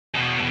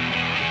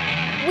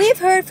We've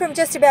heard from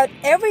just about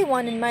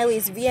everyone in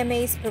Miley's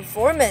VMA's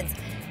performance.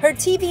 Her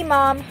TV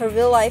mom, her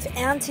real-life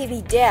and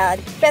TV dad,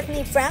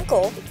 Bethany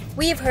Frankel.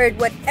 We've heard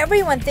what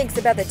everyone thinks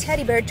about the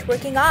teddy bear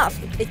twerking off,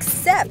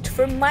 except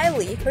for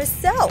Miley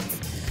herself.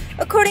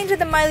 According to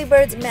the Miley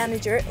Bird's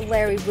manager,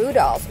 Larry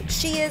Rudolph,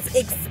 she is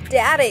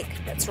ecstatic.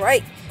 That's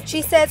right.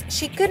 She says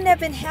she couldn't have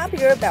been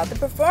happier about the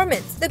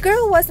performance. The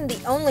girl wasn't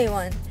the only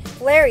one.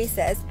 Larry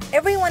says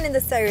everyone in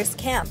the Cyrus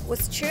camp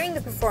was cheering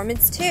the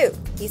performance too.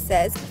 He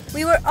says,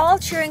 "We were all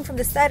cheering from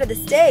the side of the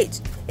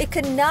stage. It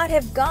could not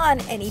have gone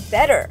any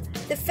better.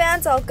 The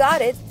fans all got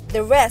it.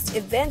 The rest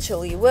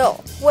eventually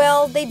will."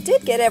 Well, they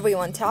did get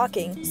everyone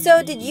talking.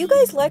 So did you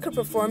guys like her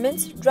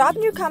performance? Drop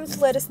in your comments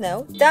to let us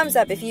know. Thumbs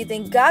up if you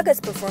think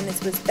Gaga's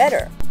performance was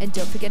better. And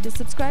don't forget to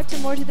subscribe to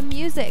More to the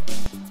Music.